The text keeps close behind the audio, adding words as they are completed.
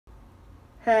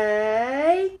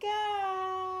Hey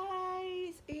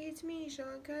guys, it's me,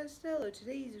 Sean Costello.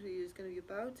 Today's video is going to be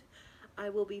about I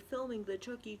will be filming the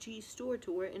Chuck E. Cheese store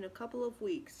tour in a couple of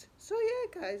weeks. So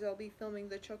yeah guys, I'll be filming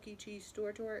the Chuck E. Cheese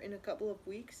store tour in a couple of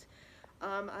weeks.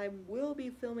 I will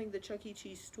be filming the Chuck E.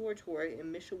 Cheese store tour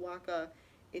in Mishawaka,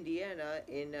 Indiana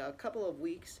in a couple of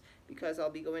weeks because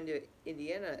I'll be going to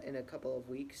Indiana in a couple of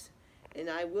weeks. And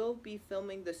I will be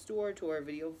filming the store tour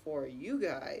video for you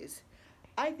guys.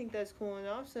 I think that's cool and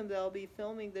awesome that I'll be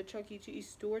filming the Chuck E. Cheese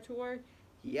store tour.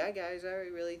 Yeah, guys, I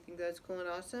really think that's cool and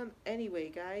awesome. Anyway,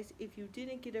 guys, if you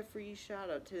didn't get a free shout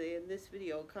out today in this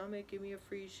video, comment, give me a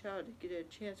free shout out to get a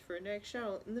chance for a next shout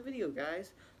out in the video,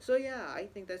 guys. So yeah, I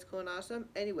think that's cool and awesome.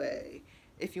 Anyway,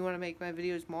 if you want to make my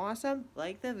videos more awesome,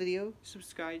 like that video,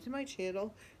 subscribe to my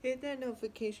channel, hit that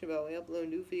notification bell when I upload a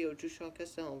new video to Sean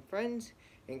Costello and friends,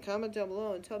 and comment down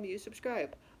below and tell me you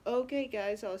subscribe. Okay,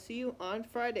 guys, I'll see you on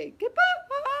Friday. Goodbye!